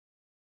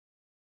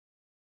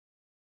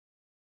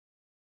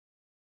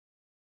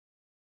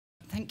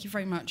Thank you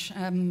very much,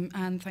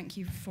 and thank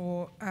you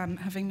for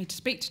having me to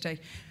speak today.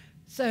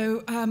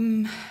 So,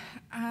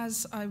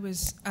 as I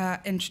was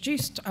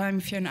introduced, I'm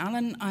Fiona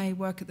Allen. I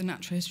work at the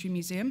Natural History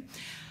Museum,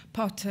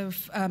 part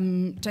of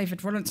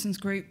David Rollinson's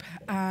group,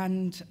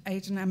 and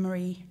Aidan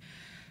Emery,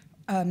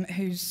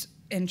 who's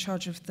in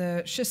charge of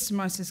the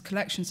Schistosomiasis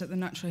collections at the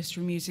Natural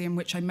History Museum,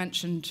 which I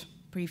mentioned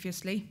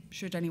previously,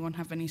 should anyone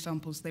have any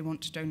samples they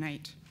want to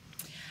donate.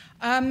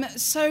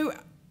 So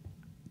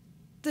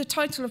the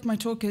title of my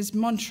talk is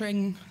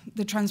Monitoring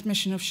the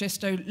Transmission of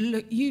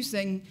Schisto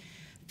using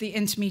the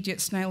intermediate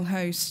snail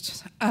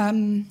host.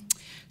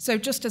 So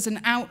just as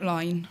an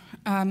outline,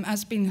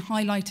 as been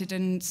highlighted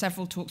in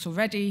several talks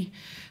already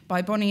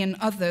by Bonnie and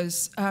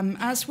others,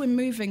 as we're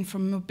moving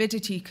from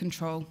morbidity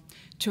control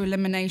to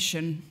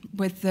elimination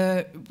with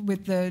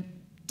the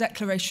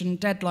declaration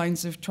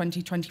deadlines of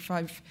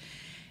 2025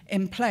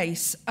 in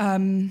place,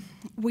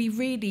 we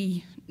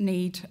really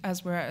need,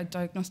 as we're at a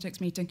diagnostics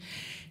meeting,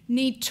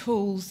 need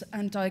tools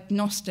and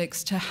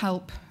diagnostics to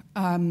help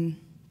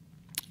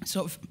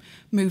sort of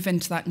move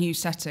into that new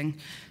setting.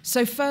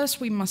 So first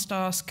we must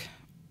ask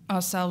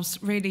ourselves,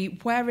 really,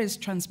 where is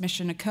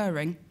transmission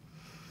occurring?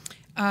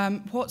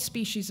 What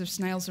species of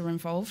snails are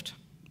involved?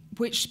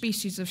 Which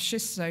species of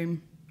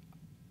schistosome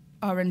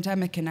are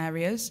endemic in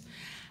areas?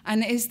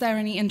 And is there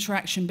any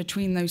interaction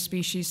between those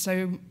species?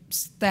 So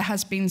there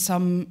has been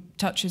some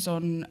touches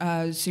on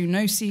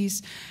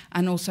zoonoses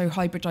and also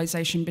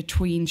hybridization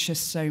between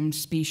schistosome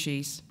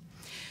species.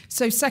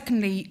 So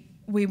secondly,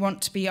 we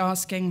want to be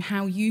asking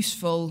how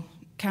useful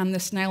can the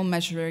snail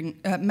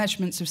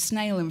measurements of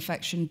snail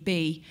infection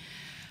be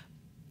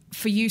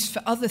for use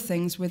for other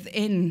things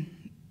within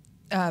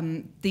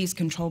these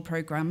control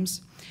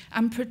programs,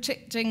 and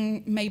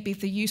predicting maybe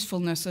the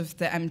usefulness of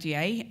the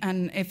MDA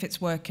and if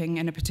it's working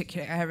in a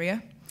particular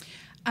area.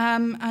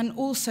 And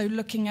also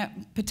looking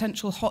at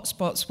potential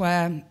hotspots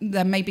where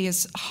there maybe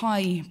is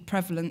high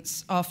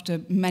prevalence after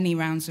many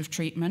rounds of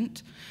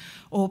treatment,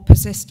 or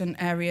persistent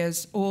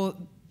areas, or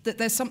that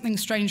there's something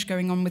strange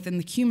going on within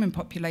the human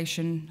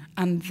population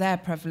and their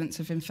prevalence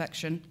of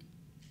infection.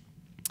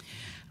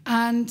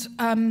 And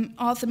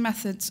are the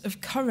methods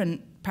of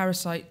current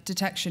parasite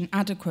detection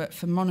adequate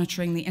for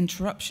monitoring the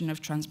interruption of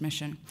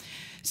transmission?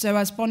 So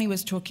as Bonnie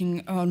was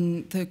talking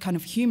on the kind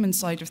of human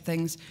side of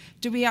things,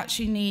 do we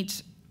actually need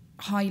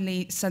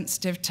highly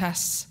sensitive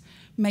tests,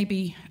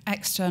 maybe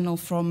external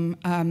from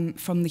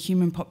the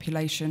human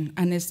population?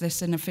 And is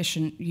this an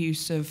efficient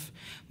use of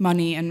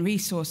money and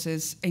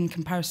resources in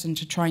comparison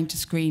to trying to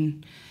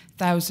screen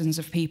thousands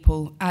of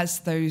people as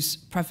those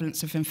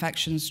prevalence of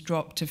infections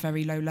drop to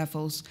very low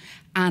levels,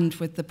 and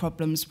with the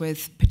problems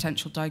with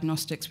potential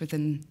diagnostics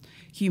within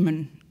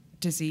human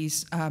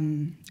disease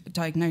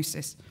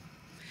diagnosis?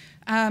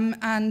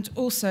 And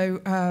also,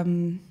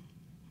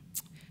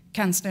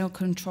 can snail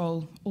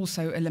control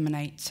also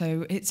eliminate?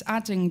 So it's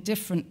adding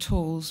different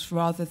tools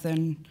rather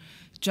than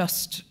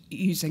just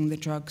using the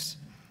drugs.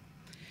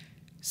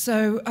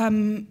 So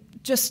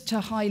just to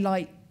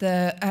highlight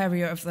the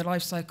area of the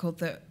life cycle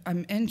that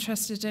I'm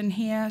interested in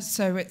here.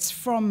 So it's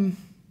from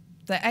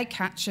the egg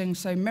hatching,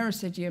 so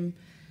miracidium,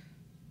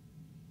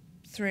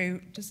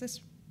 through, does this?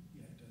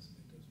 Yeah, it does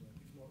work.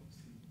 If not, it's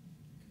the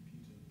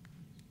computer.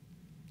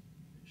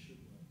 It should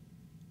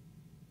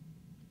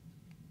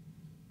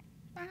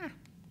work.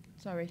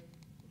 Sorry. It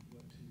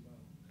worked too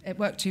well. It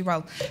worked too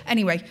well.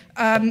 Anyway,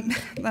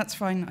 that's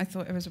fine. I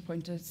thought it was a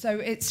pointer. So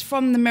it's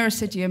from the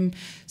miracidium.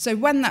 So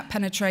when that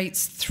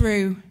penetrates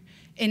through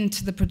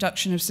into the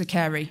production of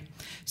Zachary.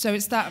 So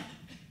it's that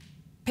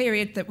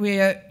period that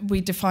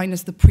we define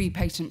as the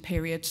pre-patent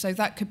period. So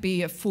that could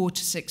be a 4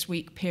 to 6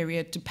 week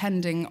period,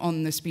 depending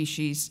on the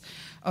species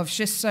of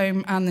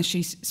schistosome and the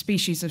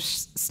species of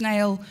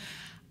snail,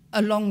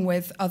 along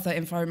with other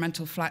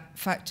environmental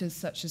factors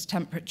such as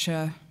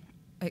temperature,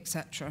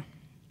 etc.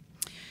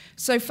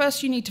 So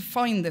first you need to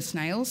find the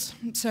snails.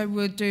 So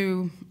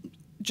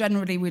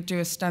generally we'd do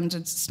a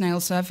standard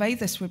snail survey.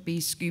 This would be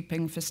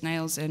scooping for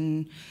snails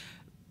in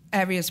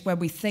areas where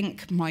we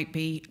think might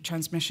be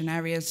transmission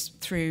areas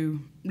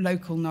through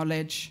local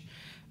knowledge,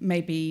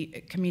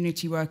 maybe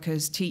community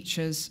workers,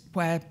 teachers,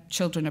 where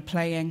children are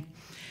playing.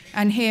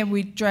 And here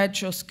we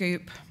dredge or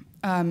scoop,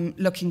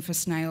 looking for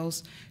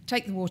snails,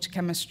 take the water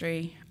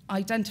chemistry,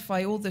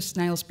 identify all the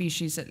snail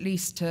species at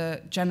least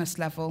to genus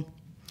level,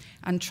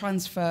 and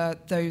transfer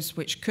those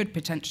which could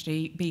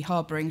potentially be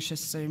harbouring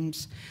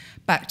schistosomes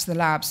back to the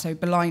lab. So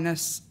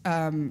Belinus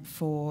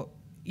for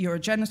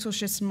urogenital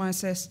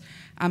schistosomiasis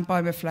and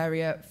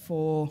Bimoflaria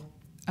for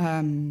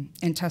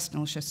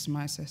intestinal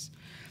schistosomiasis.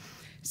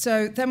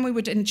 So then we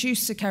would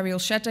induce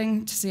sacarial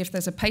shedding to see if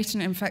there's a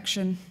patent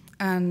infection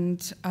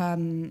and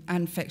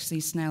fix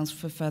these snails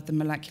for further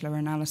molecular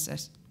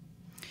analysis.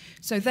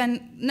 So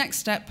then next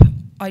step,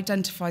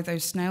 identify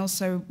those snails.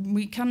 So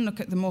we can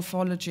look at the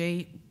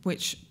morphology,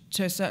 which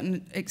to a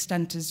certain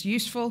extent is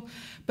useful,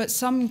 but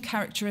some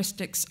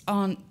characteristics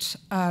aren't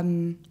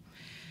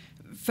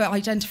for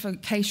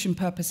identification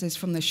purposes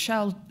from the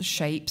shell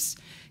shapes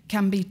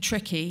can be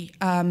tricky,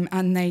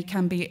 and they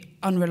can be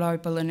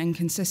unreliable and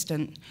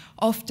inconsistent.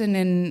 Often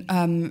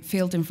in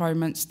field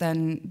environments,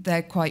 then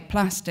they're quite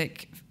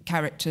plastic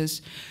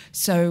characters,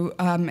 so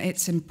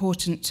it's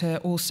important to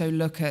also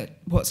look at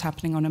what's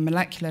happening on a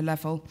molecular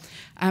level.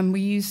 And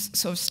we use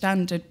sort of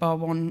standard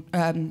barcoding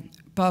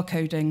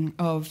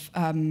of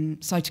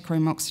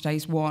cytochrome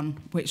oxidase 1,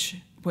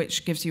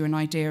 which gives you an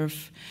idea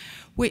of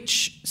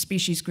which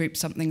species group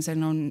something's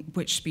in, on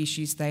which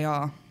species they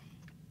are.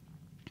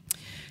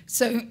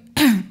 So,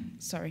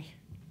 sorry.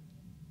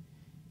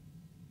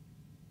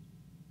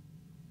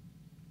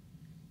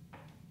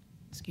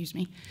 Excuse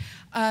me.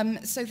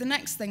 So the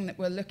next thing that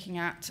we're looking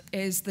at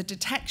is the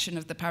detection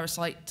of the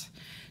parasite.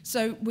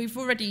 So we've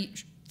already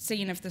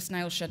seen if the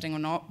snail's shedding or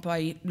not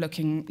by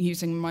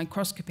using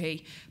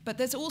microscopy, but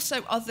there's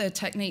also other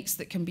techniques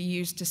that can be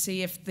used to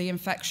see if the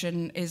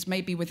infection is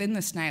maybe within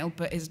the snail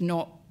but is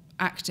not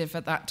active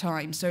at that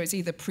time. So it's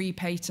either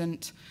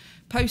pre-patent,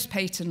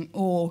 post-patent,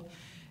 or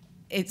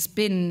it's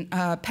been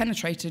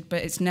penetrated,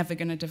 but it's never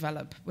going to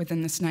develop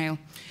within the snail.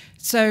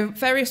 So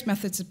various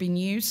methods have been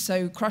used.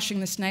 So crushing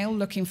the snail,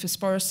 looking for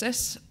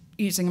sporocysts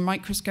using a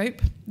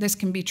microscope. This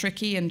can be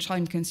tricky and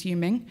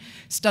time-consuming.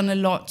 It's done a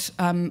lot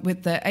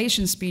with the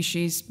Asian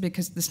species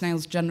because the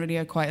snails generally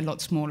are quite a lot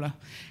smaller,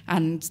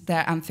 and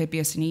they're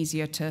amphibious and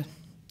easier to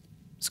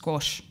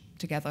squash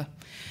together.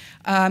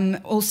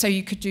 Also,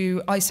 you could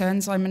do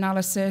isoenzyme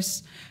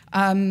analysis.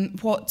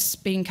 What's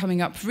been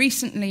coming up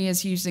recently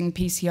is using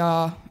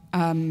PCR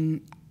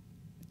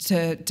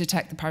to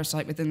detect the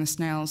parasite within the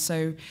snail.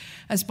 So,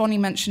 as Bonnie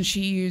mentioned,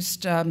 she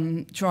used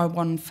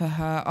DRA1 for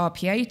her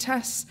RPA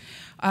tests.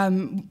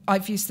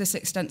 I've used this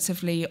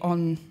extensively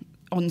on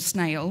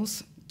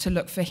snails to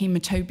look for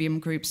hematobium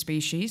group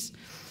species.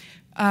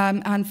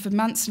 And for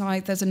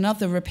Mansenite, there's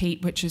another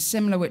repeat which is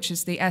similar, which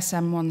is the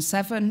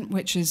SM17,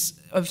 which is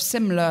of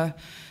similar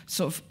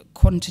sort of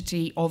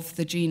quantity of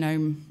the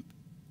genome,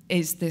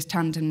 is this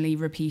tandemly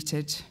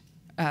repeated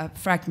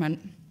fragment.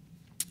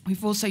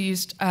 We've also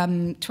used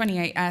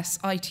 28S,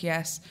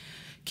 ITS,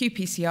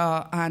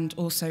 qPCR, and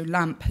also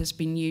LAMP has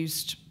been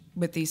used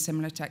with these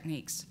similar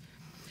techniques.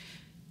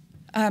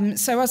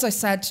 So as I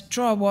said,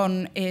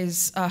 DRA1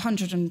 is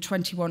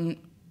 121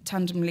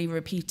 tandemly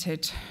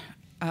repeated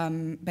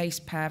base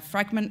pair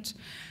fragment.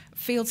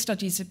 Field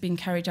studies have been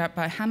carried out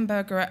by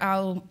Hamburger et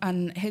al.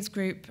 And his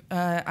group,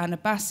 and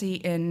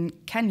Abassi in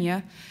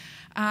Kenya,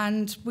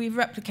 and we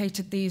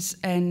replicated these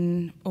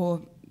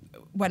or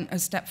went a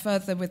step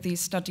further with these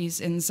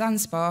studies in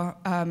Zanzibar,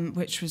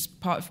 which was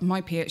part of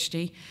my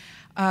PhD,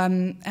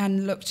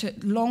 and looked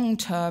at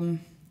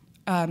long-term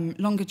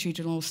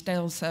longitudinal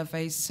snail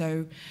surveys,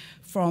 so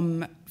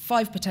from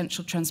 5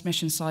 potential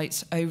transmission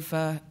sites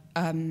over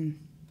a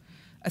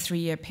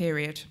 3-year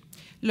period,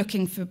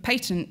 looking for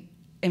patent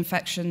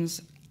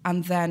infections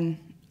and then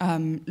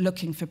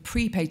looking for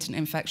pre-patent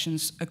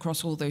infections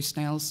across all those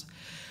snails.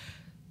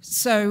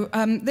 So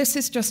this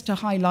is just to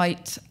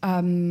highlight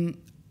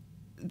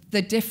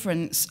the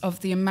difference of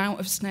the amount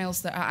of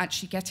snails that are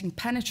actually getting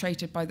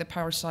penetrated by the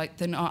parasite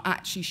than are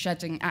actually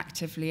shedding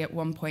actively at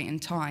one point in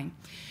time.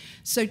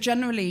 So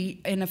generally,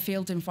 in a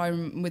field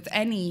environment with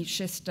any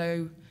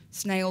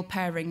schisto-snail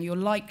pairing, you're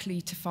likely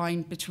to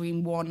find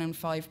between 1% and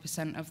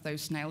 5% of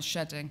those snails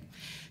shedding.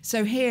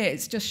 So here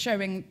it's just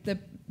showing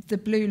the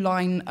blue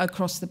line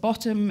across the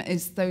bottom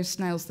is those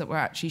snails that were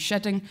actually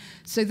shedding.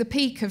 So the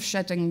peak of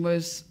shedding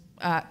was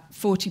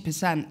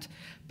 40%,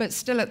 but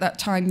still at that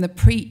time, the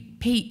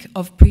peak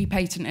of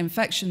pre-patent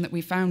infection that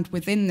we found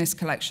within this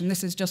collection,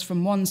 this is just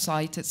from one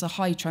site, it's a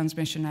high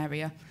transmission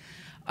area,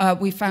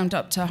 we found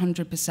up to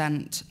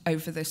 100%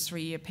 over this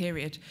 3-year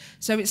period.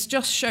 So it's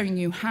just showing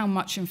you how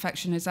much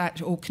infection is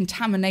or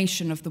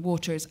contamination of the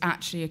water is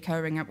actually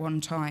occurring at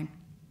one time.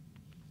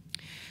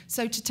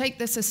 So to take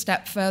this a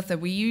step further,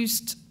 we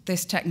used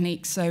this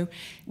technique. So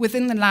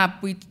within the lab,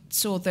 we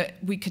saw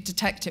that we could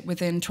detect it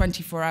within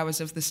 24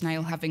 hours of the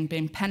snail having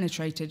been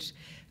penetrated,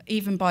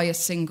 even by a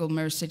single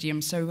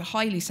miracidium, so a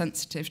highly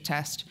sensitive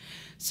test.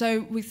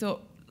 So we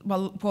thought,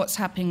 well, what's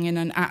happening in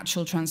an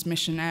actual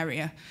transmission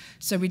area?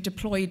 So we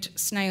deployed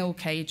snail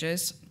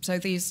cages. So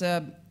these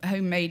are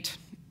homemade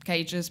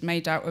cages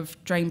made out of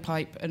drain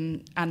pipe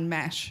and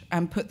mesh,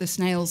 and put the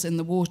snails in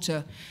the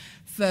water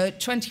for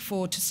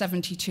 24 to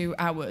 72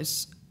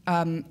 hours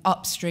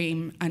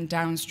upstream and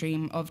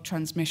downstream of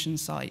transmission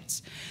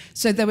sites.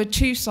 So there were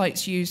 2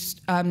 sites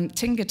used,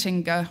 Tinga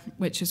Tinga,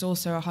 which is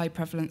also a high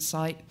prevalence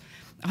site,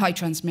 a high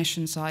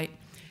transmission site,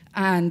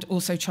 and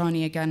also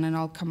Chani again, and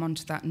I'll come on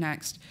to that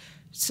next.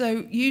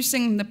 So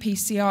using the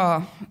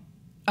PCR,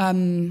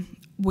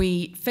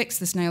 we fixed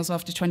the snails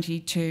after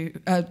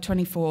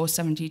 24,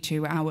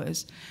 72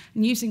 hours.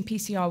 And using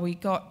PCR, we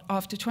got,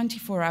 after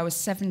 24 hours,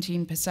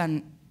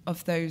 17%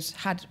 of those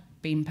had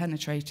been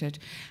penetrated.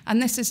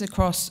 And this is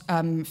across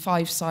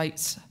 5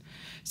 sites.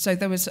 So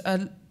there was,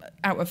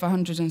 out of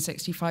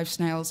 165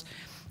 snails.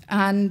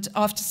 And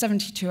after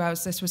 72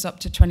 hours, this was up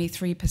to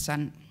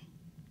 23%.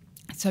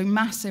 So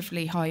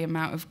massively high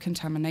amount of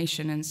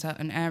contamination in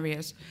certain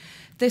areas.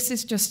 this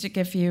is just to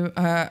give you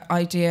an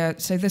idea.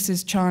 So this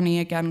is Charney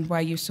again,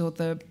 where you saw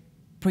the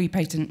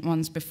pre-patent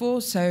ones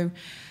before. So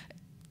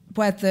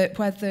where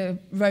the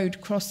road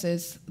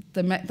crosses,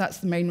 that's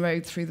the main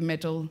road through the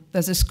middle.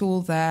 There's a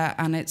school there,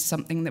 and it's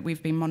something that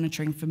we've been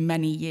monitoring for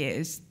many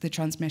years. The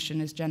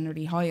transmission is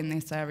generally high in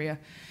this area.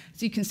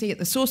 So you can see at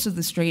the source of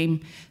the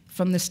stream,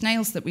 from the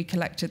snails that we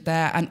collected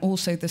there, and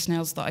also the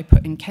snails that I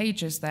put in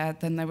cages there,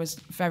 then there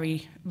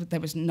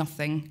was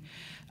nothing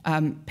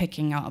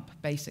picking up,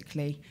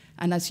 basically.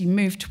 And as you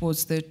move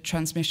towards the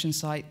transmission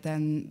site,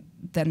 then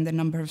the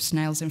number of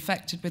snails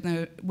infected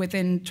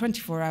within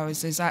 24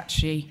 hours is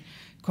actually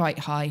quite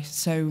high.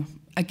 So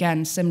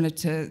again, similar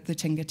to the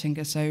Tinga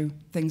Tinga, so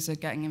things are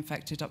getting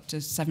infected up to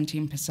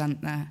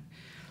 17% there.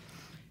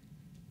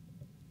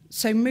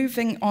 So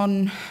moving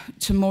on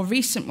to more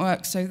recent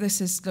work, so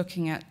this is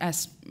looking at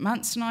S.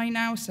 mansoni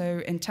now,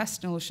 so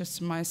intestinal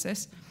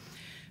schistosomiasis.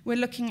 We're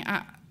looking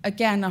at,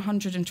 again,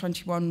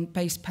 121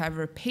 base pair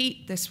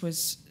repeat. This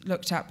was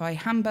looked at by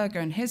Hamburger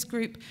and his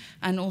group,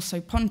 and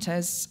also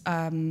Pontes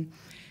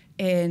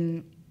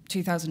in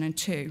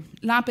 2002.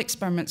 Lab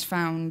experiments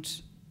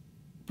found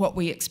what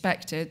we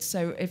expected.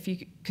 So if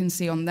you can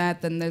see on there,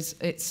 then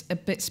it's a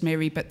bit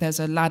smeary, but there's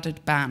a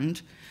laddered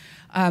band.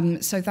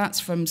 So that's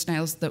from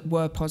snails that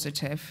were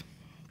positive.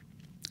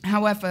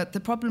 However, the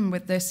problem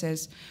with this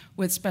is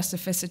with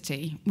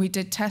specificity. We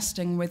did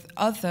testing with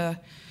other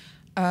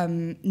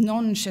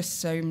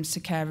non-schistosome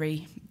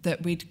cercariae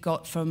that we'd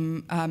got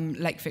from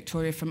Lake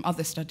Victoria, from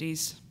other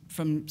studies,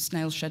 from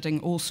snails shedding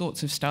all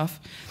sorts of stuff.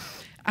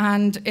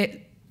 And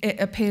it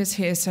appears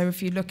here, so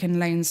if you look in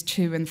lanes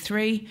 2 and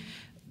 3,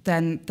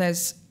 then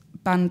there's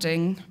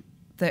banding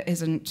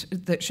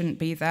that shouldn't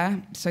be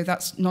there. So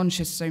that's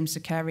non-schistosome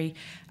cercariae.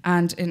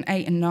 And in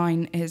 8 and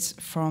 9 is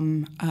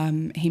from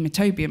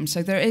hematobium.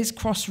 So there is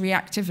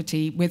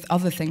cross-reactivity with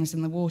other things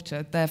in the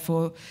water.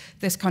 Therefore,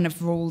 this kind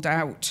of ruled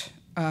out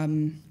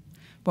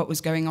what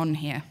was going on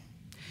here.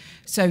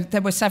 So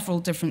there were several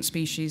different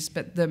species,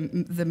 but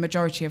the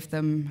majority of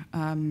them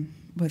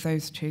were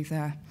those two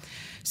there.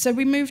 So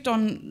we moved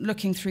on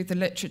looking through the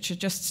literature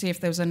just to see if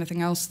there was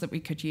anything else that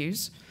we could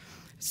use.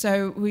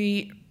 So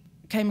we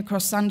came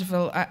across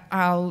Sandoval et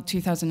al.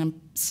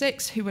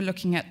 2006, who were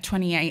looking at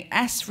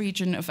 28S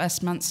region of S.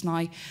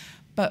 mansoni,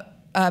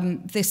 but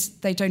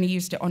they'd only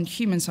used it on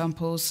human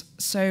samples.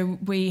 So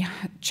we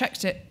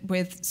checked it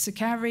with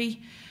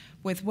cercariae,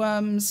 with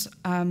worms,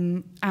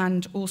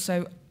 and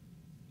also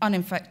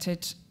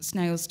uninfected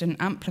snails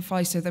didn't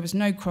amplify, so there was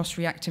no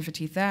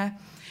cross-reactivity there.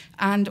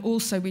 And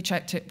also we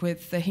checked it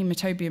with the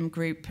hematobium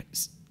group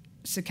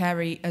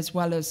cercariae, as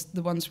well as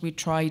the ones we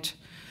tried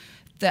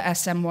the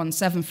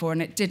SM174,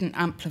 and it didn't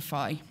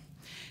amplify.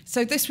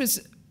 So this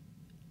was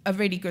a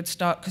really good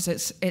start because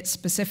it's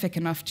specific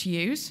enough to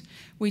use.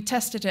 We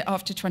tested it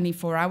after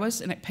 24 hours,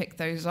 and it picked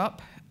those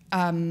up.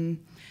 An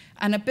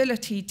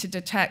ability to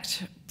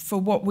detect for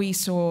what we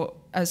saw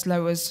as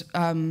low as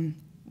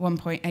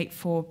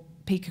 1.84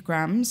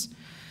 picograms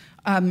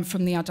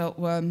from the adult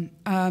worm.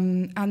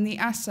 And the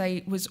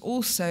assay was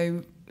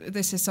also,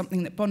 this is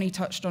something that Bonnie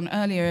touched on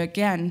earlier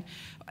again,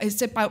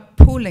 it's about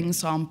pooling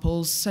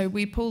samples. So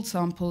we pooled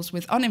samples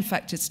with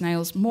uninfected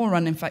snails, more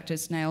uninfected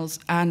snails,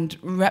 and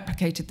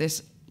replicated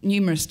this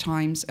numerous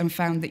times and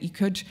found that you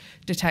could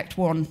detect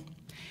 1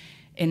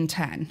 in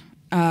 10.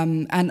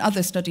 And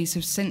other studies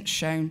have since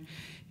shown,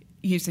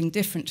 using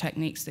different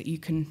techniques, that you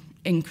can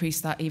increase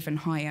that even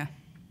higher.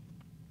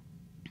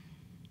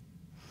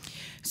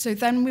 So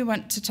then we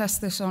went to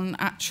test this on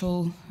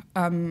actual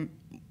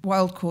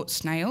wild-caught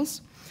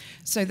snails.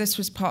 So this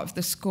was part of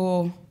the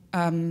SCORE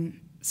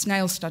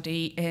snail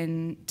study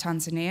in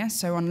Tanzania,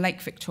 so on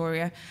Lake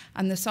Victoria,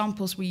 and the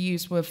samples we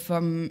used were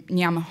from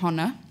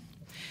Nyamahana,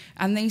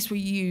 and these were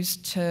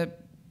used to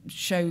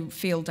show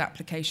field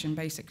application,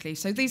 basically.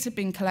 So these had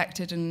been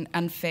collected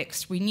and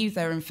fixed. We knew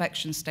their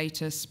infection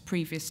status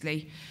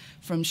previously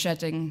from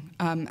shedding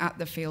at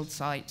the field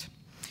site.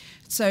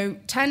 So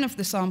 10 of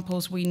the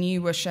samples we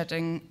knew were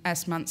shedding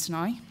S.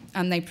 mansoni,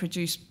 and they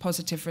produced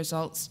positive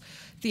results.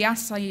 The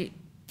assay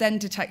then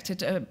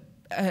detected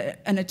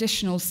an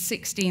additional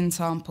 16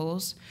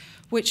 samples,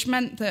 which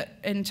meant that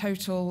in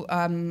total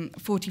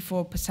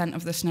 44%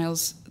 of the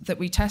snails that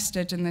we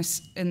tested in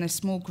this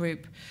small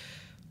group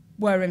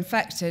were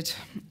infected,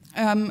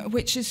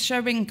 which is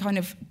showing kind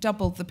of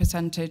double the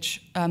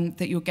percentage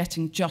that you're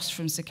getting just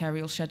from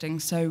cercarial shedding.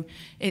 So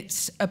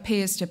it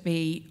appears to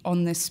be,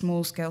 on this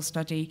small-scale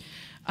study,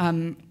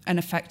 an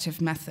effective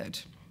method.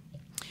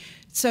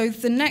 So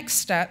the next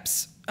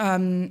steps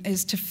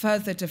is to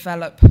further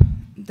develop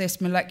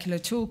this molecular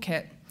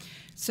toolkit.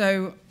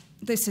 So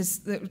this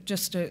is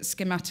just a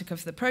schematic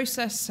of the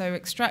process. So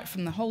extract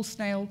from the whole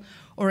snail,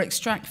 or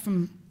extract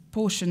from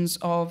portions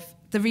of.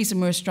 The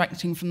reason we're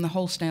extracting from the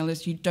whole snail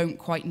is you don't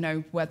quite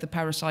know where the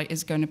parasite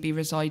is going to be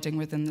residing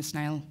within the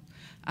snail,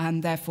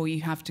 and therefore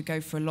you have to go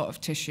for a lot of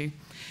tissue.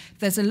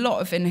 There's a lot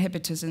of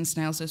inhibitors in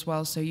snails as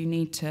well, so you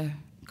need to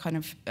kind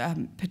of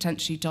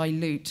potentially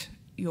dilute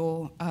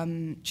your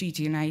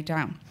gDNA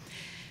down.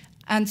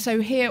 And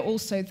so here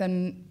also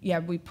then, yeah,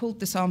 we pulled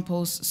the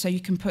samples so you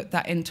can put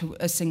that into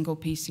a single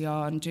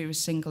PCR and do a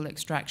single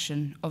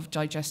extraction of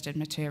digested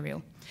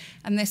material.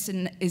 And this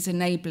is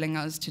enabling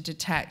us to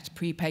detect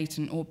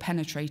pre-patent or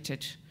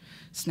penetrated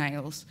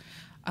snails.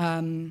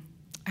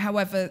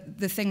 However,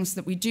 the things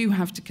that we do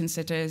have to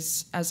consider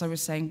is, as I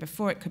was saying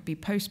before, it could be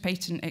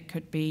post-patent, it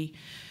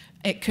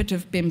could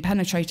have been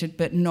penetrated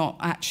but not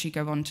actually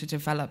go on to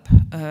develop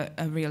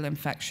a real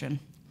infection.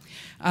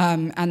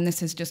 And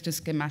this is just a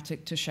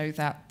schematic to show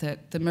that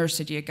the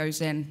Mercidia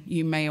goes in,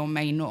 you may or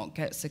may not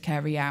get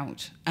Cercari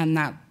out, and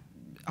that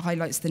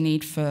highlights the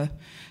need for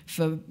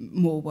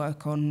more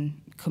work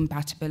on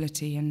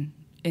compatibility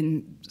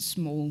in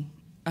small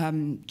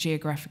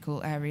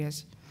geographical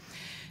areas.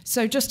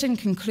 So just in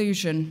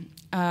conclusion,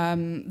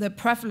 the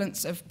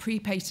prevalence of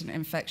pre-patent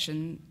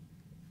infection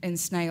in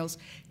snails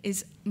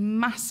is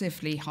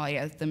massively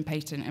higher than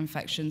patent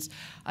infections.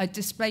 I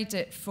displayed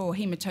it for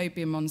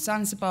hematobium on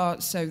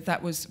Zanzibar, so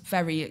that was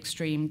very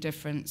extreme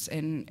difference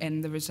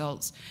in the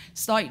results.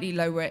 Slightly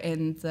lower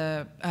in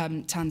the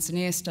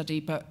Tanzania study,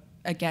 but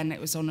again,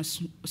 it was on a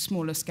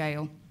smaller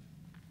scale.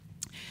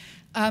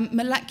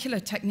 Molecular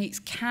techniques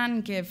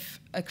can give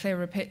a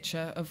clearer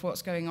picture of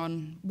what's going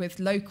on with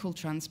local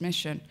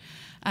transmission.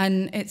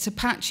 And it's a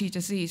patchy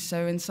disease,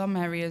 so in some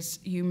areas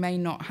you may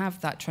not have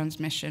that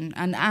transmission.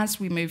 And as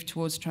we move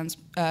towards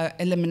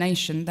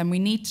elimination, then we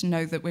need to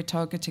know that we're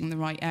targeting the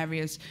right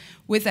areas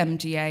with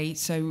MDA,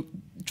 so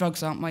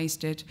drugs aren't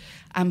wasted,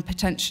 and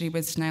potentially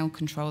with snail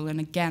control. And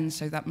again,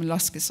 so that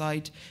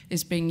molluscicide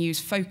is being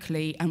used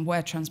focally and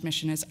where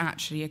transmission is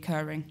actually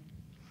occurring.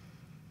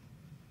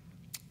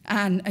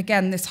 And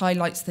again, this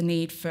highlights the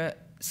need for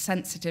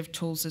sensitive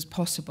tools as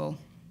possible.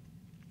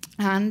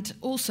 And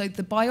also,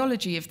 the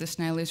biology of the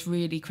snail is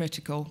really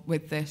critical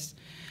with this.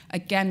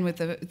 Again,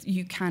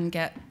 you can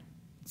get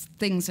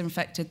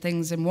infected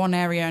things in one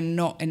area and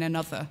not in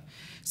another.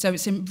 So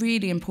it's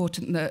really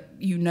important that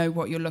you know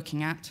what you're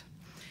looking at.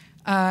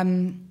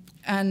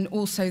 And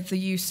also the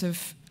use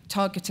of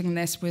targeting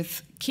this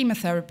with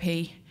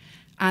chemotherapy,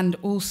 and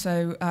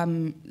also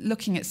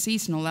looking at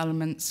seasonal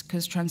elements,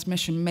 because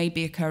transmission may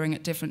be occurring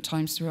at different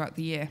times throughout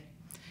the year.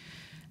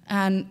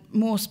 And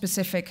more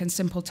specific and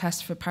simple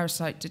tests for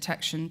parasite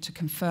detection to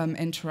confirm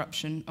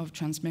interruption of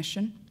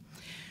transmission.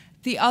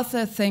 The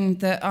other thing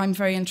that I'm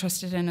very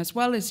interested in as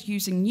well is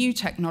using new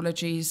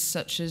technologies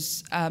such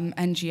as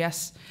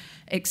NGS,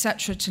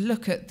 etc., to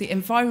look at the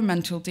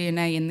environmental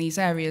DNA in these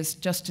areas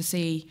just to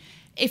see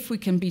if we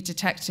can be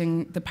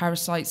detecting the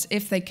parasites,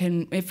 if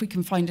we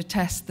can find a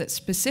test that's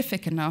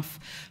specific enough,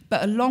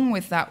 but along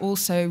with that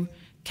also,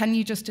 can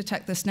you just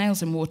detect the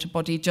snails in water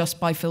body just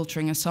by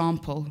filtering a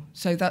sample?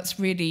 So that's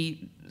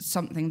really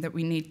something that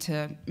we need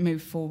to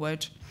move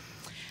forward.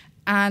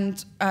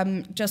 And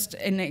just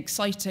in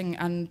exciting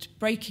and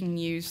breaking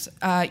news,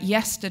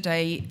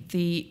 yesterday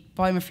the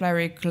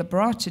Biomaflaria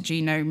glabrata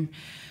genome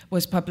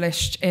was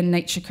published in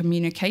Nature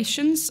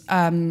Communications.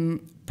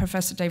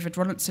 Professor David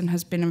Ronaldson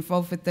has been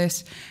involved with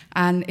this,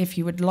 and if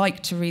you would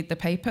like to read the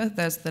paper,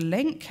 there's the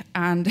link,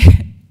 and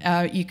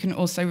you can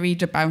also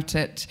read about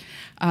it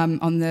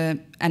on the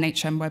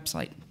NHM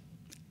website.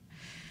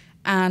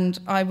 And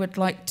I would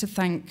like to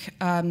thank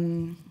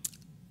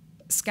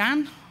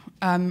SCAN,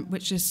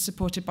 which is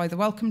supported by the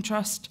Wellcome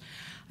Trust.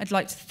 I'd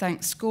like to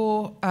thank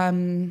SCORE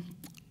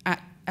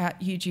at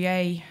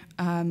UGA,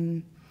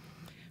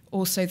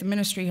 also the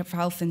Ministry of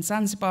Health in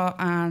Zanzibar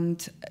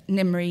and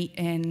NIMRI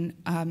in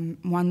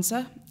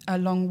Mwanza,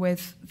 along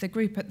with the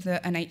group at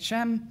the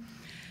NHM,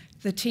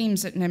 the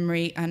teams at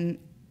NIMRI and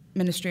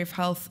Ministry of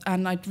Health.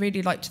 And I'd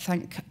really like to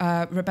thank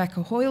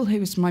Rebecca Hoyle, who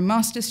was my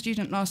master's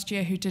student last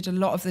year, who did a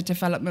lot of the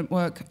development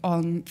work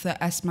on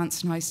the S.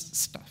 mansonis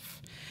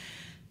stuff.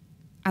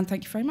 And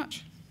thank you very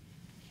much.